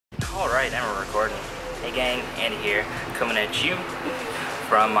Alright, and we're recording. Hey gang, Andy here, coming at you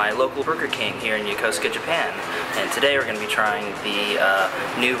from my local Burger King here in Yokosuka, Japan. And today we're going to be trying the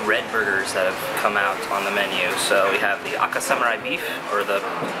new red burgers that have come out on the menu. So we have the Aka Samurai beef, or the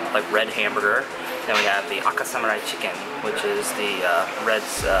red hamburger. Then we have the Aka Samurai chicken, which is the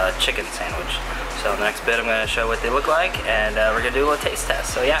Red's chicken sandwich. So in the next bit I'm going to show what they look like, and we're going to do a little taste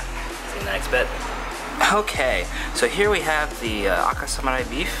test. So yeah, see you in the next bit. Okay, so here we have the Aka Samurai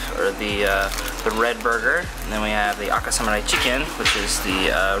beef, or the red burger, and then we have the Aka Samurai chicken, which is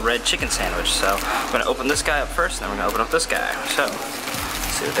the red chicken sandwich. So I'm going to open this guy up first, and then we're going to open up this guy. So,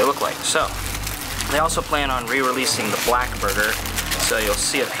 let's see what they look like. So, they also plan on re-releasing the black burger, so you'll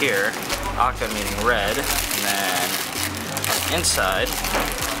see up here, Aka meaning red, and then inside,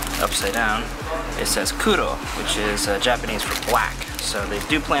 upside down, it says Kuro, which is Japanese for black. So they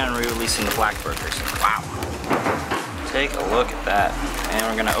do plan on re-releasing the black burgers. Wow. Take a look at that. And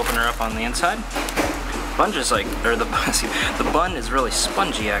we're gonna open her up on the inside. Bun is like, or the bun is really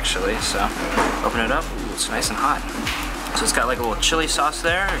spongy actually. So open it up. Ooh, it's nice and hot. So it's got like a little chili sauce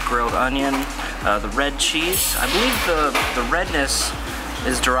there, a grilled onion, the red cheese. I believe the redness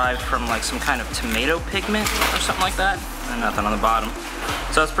is derived from like some kind of tomato pigment or something like that. And nothing on the bottom.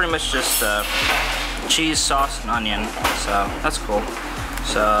 So it's pretty much just cheese, sauce, and onion, so that's cool.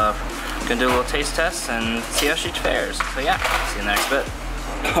 So, gonna do a little taste test and see how she fares. So yeah, see you in the next bit.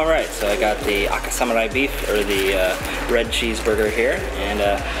 Alright, so I got the Aka Samurai beef, or the red cheeseburger here, and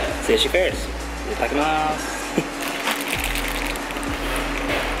see how she fares. Itadakimasu.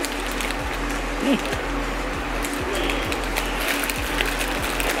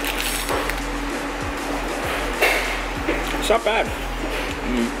 It's not bad.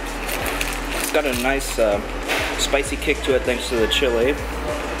 It's got a nice spicy kick to it thanks to the chili,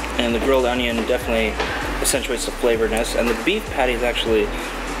 and the grilled onion definitely accentuates the flavorness, and the beef patty is actually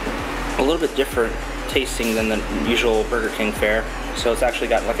a little bit different tasting than the usual Burger King fare. So it's actually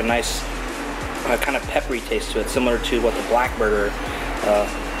got like a nice kind of peppery taste to it, similar to what the black burger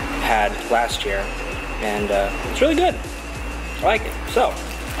had last year, and it's really good. I like it. So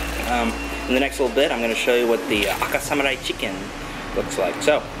in the next little bit I'm going to show you what the Aka Samurai chicken looks like.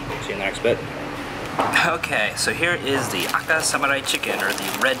 So see you in the next bit. Okay, so here is the Aka Samurai chicken, or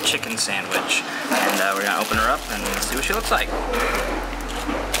the red chicken sandwich, and we're gonna open her up and see what she looks like.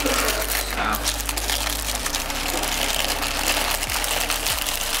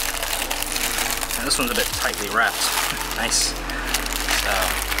 And this one's a bit tightly wrapped. Nice. So,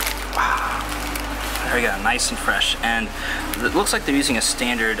 wow. There we go, nice and fresh. And it looks like they're using a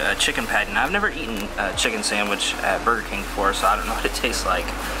standard chicken patty. Now, I've never eaten a chicken sandwich at Burger King before, so I don't know what it tastes like.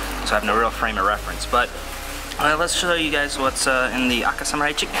 So I have no real frame of reference. But let's show you guys what's in the Aka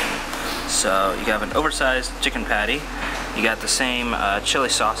Samurai chicken. So you have an oversized chicken patty. You got the same chili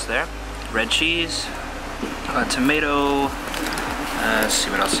sauce there, red cheese, tomato. Let's see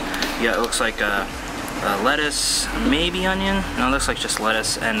what else. Yeah, it looks like lettuce, maybe onion. No, it looks like just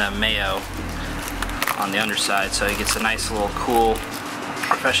lettuce and mayo on the underside. So it gets a nice little cool,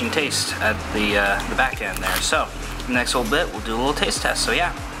 refreshing taste at the back end there. So the next little bit, we'll do a little taste test. So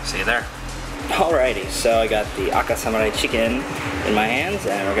yeah. See you there. Alrighty, so I got the Aka Samurai chicken in my hands,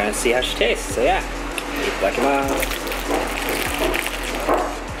 and we're gonna see how she tastes. So yeah, itadakimasu.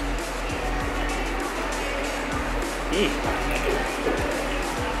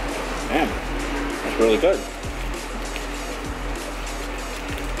 Man, that's really good.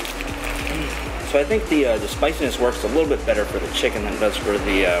 So I think the spiciness works a little bit better for the chicken than it does for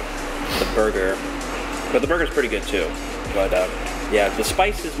the burger, but the burger's pretty good too. But yeah, the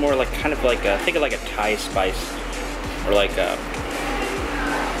spice is more like kind of like think of like a Thai spice, or like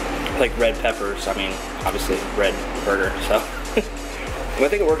red peppers. I mean, obviously red burger. So I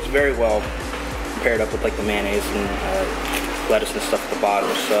think it works very well paired up with like the mayonnaise and lettuce and stuff at the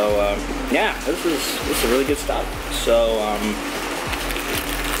bottom. So yeah, this is really good stuff. So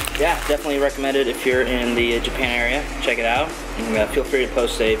yeah, definitely recommend it if you're in the Japan area. Check it out. And, feel free to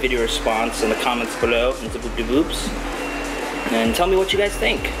post a video response in the comments below. And tell me what you guys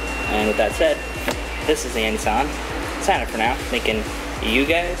think. And with that said, this is TheAndySan. Sign up for now, thanking you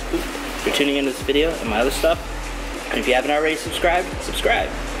guys for tuning into this video and my other stuff. And if you haven't already subscribed, subscribe.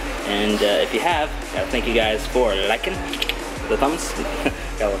 And if you have, gotta thank you guys for liking, the thumbs,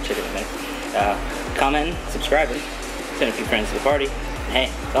 got a little chicken in there, commenting, subscribing, send a few friends to the party. And hey,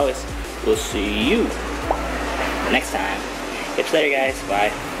 as always, we'll see you next time. Catch you later, guys.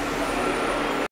 Bye.